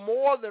know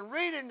more than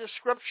reading the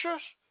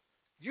scriptures.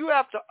 You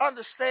have to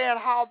understand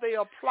how they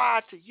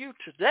apply to you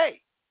today.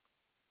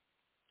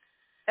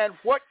 And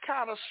what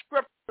kind of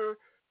scripture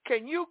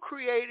can you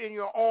create in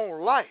your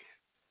own life?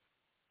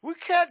 We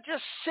can't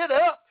just sit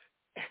up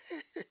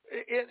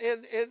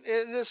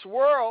in this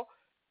world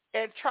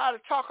and try to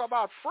talk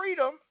about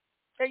freedom,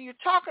 and you're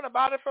talking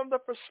about it from the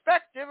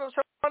perspective of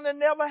someone that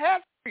never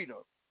had freedom.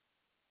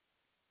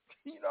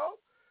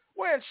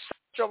 We're in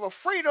search of a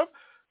freedom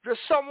that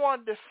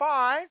someone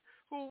defined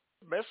who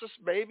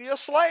maybe a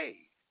slave,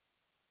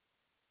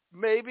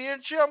 maybe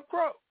in Jim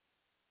Crow,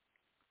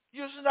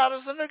 using that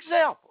as an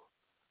example.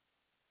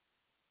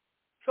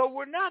 So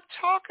we're not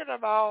talking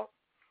about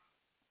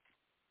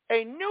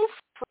a new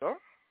freedom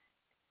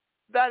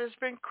that has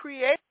been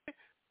created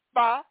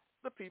by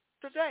the people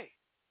today.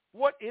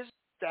 What is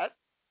that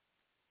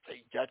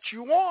thing that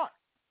you want?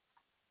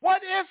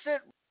 What is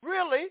it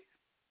really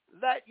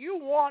that you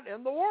want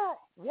in the world?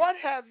 What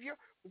have you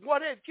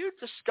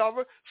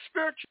discovered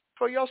spiritually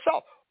for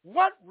yourself?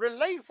 What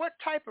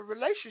type of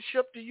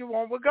relationship do you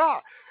want with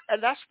God?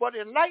 And that's what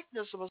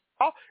Enlightenism is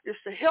about, is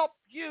to help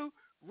you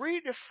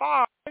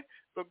redefine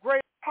the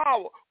great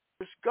power.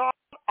 It's God,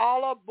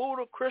 Allah,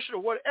 Buddha, Krishna,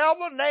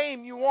 whatever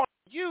name you want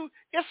to use,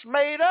 it's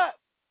made up.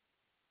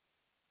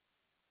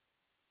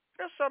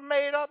 It's a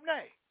made-up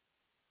name.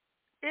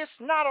 It's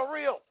not a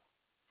real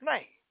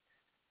name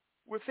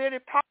with any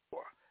power.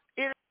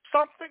 It is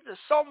something that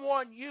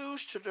someone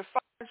used to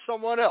define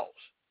someone else.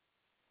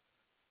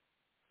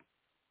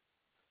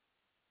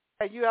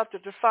 And you have to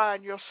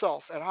define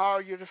yourself. And how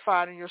are you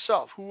defining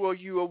yourself? Who are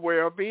you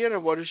aware of being,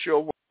 and what is your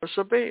awareness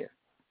of being?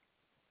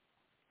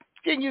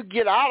 Can you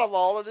get out of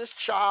all of this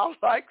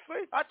childlike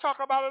thing? I talk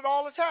about it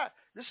all the time.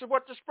 This is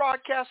what this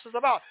broadcast is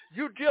about.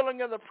 You dealing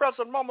in the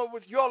present moment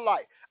with your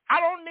life. I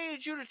don't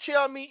need you to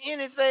tell me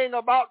anything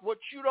about what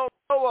you don't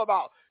know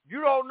about. You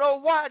don't know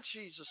why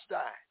Jesus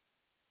died.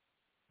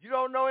 You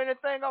don't know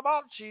anything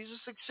about Jesus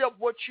except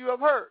what you have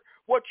heard.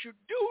 What you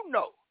do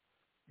know,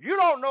 you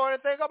don't know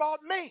anything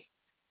about me.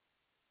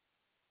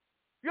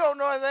 You don't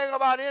know anything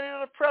about any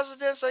of the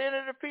presidents or any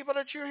of the people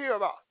that you hear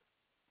about.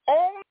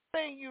 Only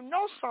thing you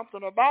know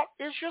something about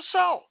is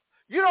yourself.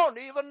 You don't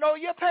even know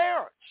your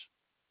parents.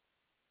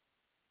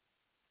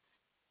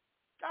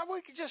 Now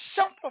we can just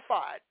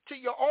simplify it to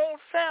your own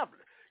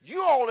family.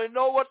 You only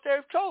know what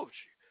they've told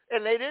you,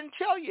 and they didn't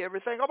tell you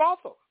everything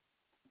about them.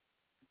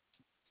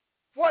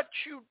 What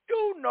you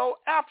do know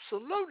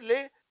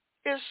absolutely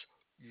is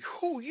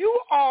who you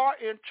are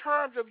in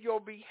terms of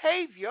your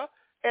behavior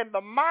and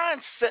the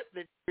mindset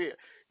that you're in.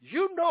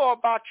 You know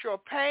about your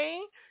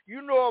pain.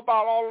 You know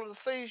about all of the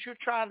things you're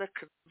trying to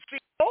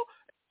conceal,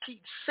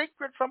 keep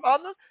secret from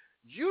others.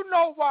 You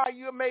know why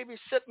you may be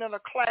sitting in a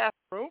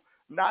classroom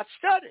not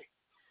studying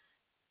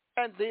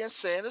and then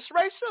saying it's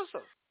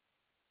racism.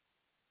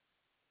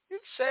 You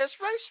can say it's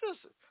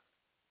racism.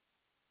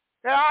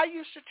 Now, I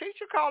used to teach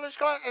a college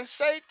class and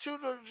say to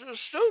the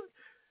student,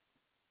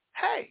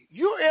 hey,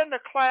 you're in the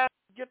class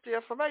to get the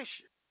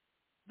information.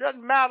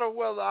 Doesn't matter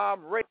whether I'm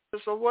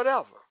racist or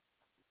whatever.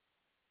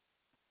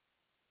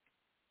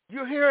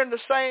 You're hearing the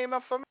same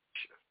information.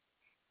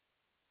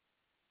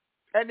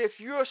 And if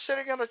you're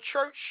sitting in a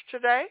church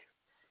today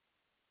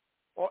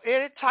or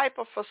any type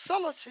of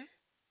facility,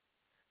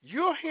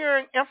 you're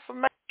hearing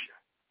information.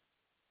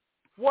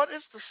 What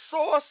is the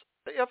source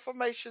of the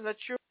information that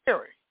you're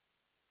hearing?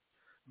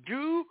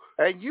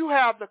 And you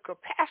have the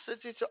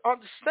capacity to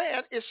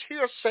understand it's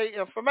hearsay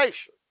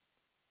information.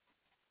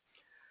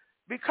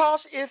 Because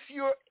if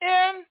you're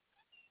in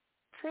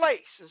place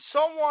and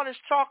someone is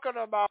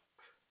talking about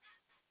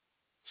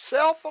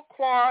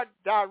self-acquired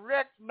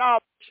direct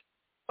knowledge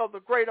of the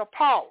greater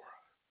power,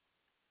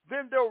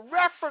 then the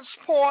reference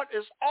point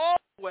is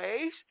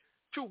always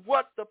to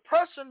what the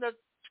person that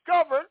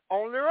discovered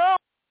on their own.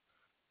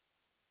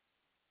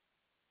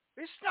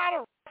 It's not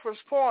a reference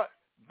point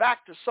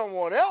back to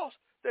someone else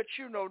that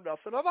you know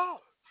nothing about.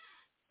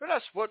 And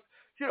that's what,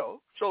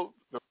 so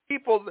the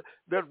people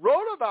that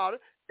wrote about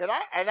it,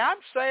 and I'm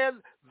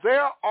saying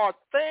there are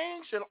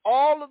things in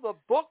all of the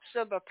books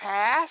in the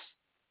past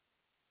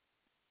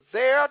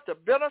there to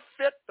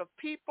benefit the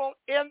people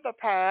in the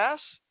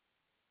past.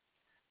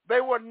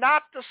 They were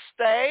not to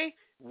stay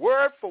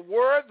word for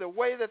word the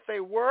way that they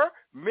were.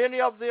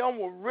 Many of them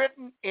were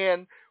written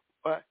in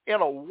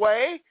a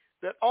way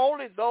that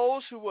only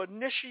those who were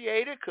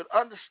initiated could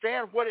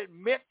understand what it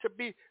meant to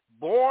be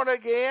born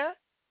again.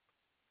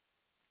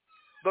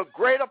 The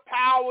greater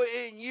power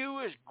in you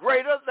is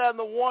greater than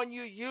the one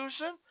you're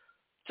using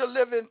to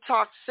live in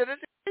toxicity.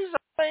 These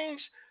are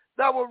things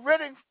that were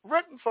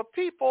written for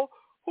people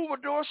who were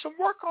doing some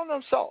work on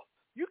themselves.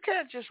 You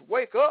can't just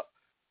wake up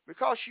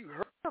because you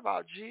heard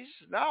about Jesus.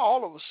 Now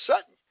all of a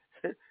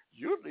sudden,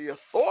 you're the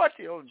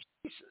authority on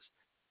Jesus.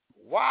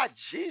 Why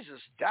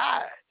Jesus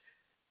died.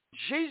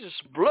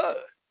 Jesus' blood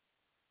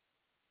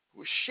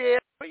was shed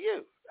for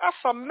you. That's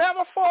a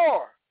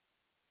metaphor.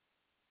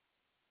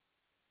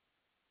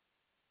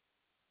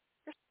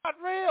 It's not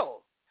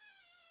real.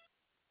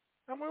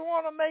 And we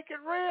want to make it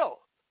real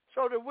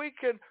so that we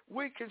can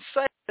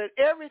say that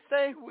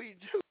everything we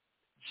do,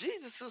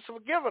 Jesus has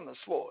forgiven us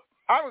for it.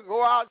 I would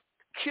go out and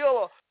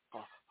kill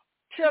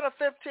 10 or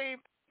 15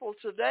 people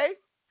today.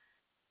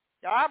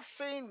 Now, I've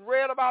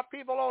read about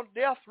people on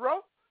death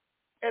row,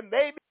 and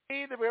they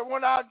believe that we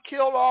went out and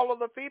killed all of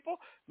the people.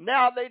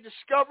 Now they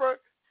discovered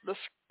the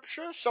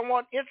scripture.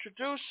 Someone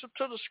introduced them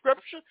to the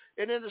scripture,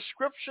 and in the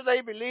scripture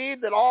they believe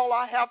that all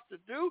I have to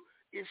do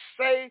is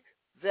say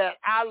that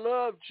I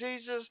love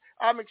Jesus,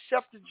 I'm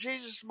accepting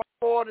Jesus as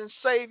my Lord and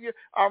Savior,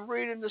 I'm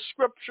reading the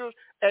scriptures,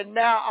 and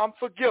now I'm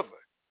forgiven.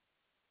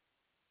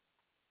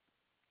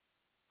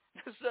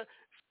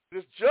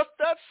 It's just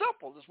that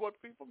simple, is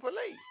what people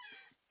believe.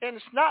 And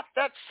it's not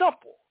that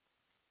simple.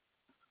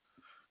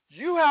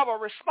 You have a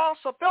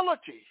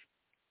responsibility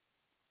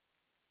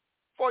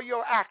for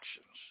your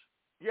actions.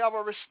 You have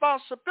a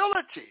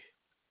responsibility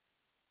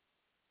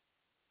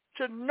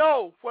to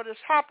know what is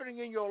happening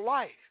in your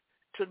life,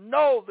 to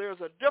know there's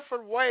a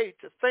different way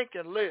to think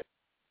and live.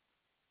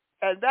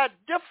 And that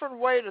different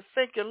way to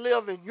think and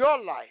live in your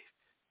life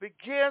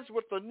begins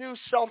with a new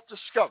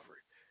self-discovery.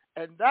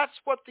 And that's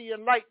what the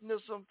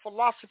Enlightenism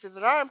philosophy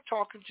that I'm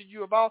talking to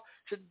you about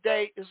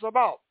today is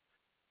about.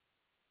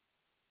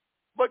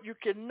 But you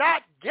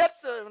cannot get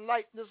the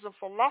Enlightenism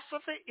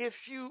philosophy if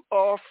you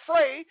are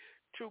afraid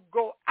to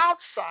go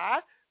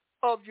outside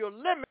of your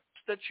limits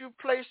that you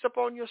placed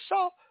upon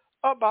yourself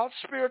about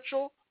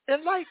spiritual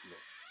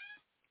enlightenment.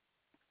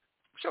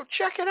 So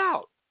check it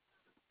out.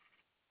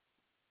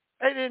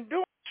 And in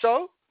doing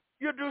so,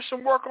 you do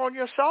some work on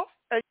yourself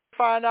and you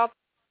find out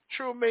the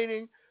true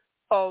meaning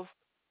of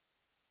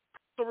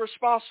the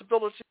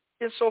responsibility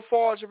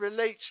insofar as it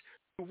relates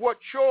to what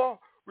your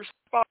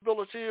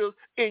responsibility is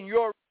in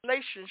your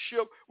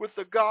relationship with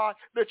the God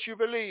that you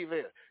believe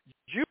in.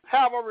 You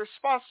have a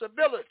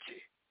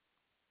responsibility.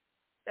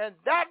 And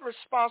that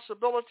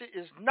responsibility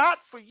is not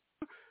for you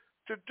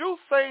to do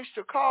things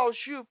to cause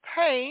you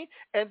pain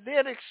and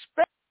then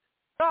expect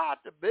God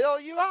to bail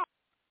you out.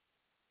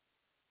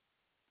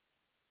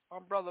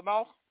 I'm Brother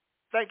Malcolm.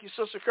 Thank you,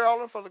 Sister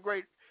Carolyn, for the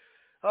great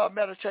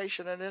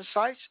meditation and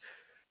insights.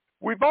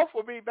 We both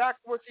will be back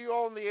with you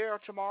on the air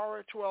tomorrow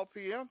at 12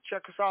 p.m.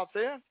 Check us out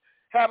then.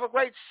 Have a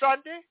great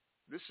Sunday.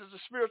 This is the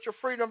Spiritual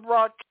Freedom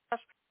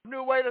Broadcast,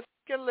 New Way to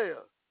Think and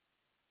Live.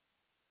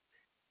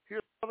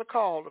 Here's another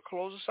call to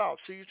close us out.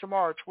 See you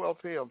tomorrow at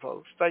 12 p.m.,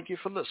 folks. Thank you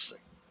for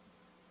listening.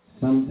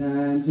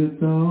 Sometimes your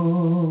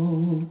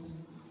thoughts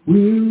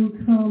will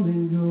come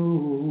and go.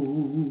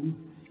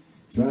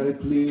 Try to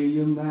clear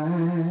your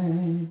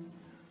mind,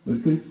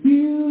 but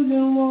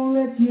confusion won't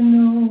let you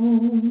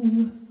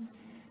know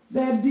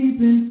that deep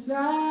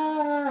inside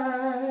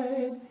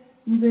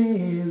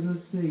there's a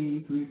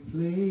sacred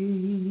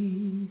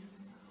place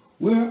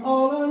where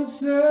all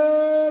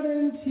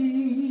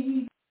uncertainty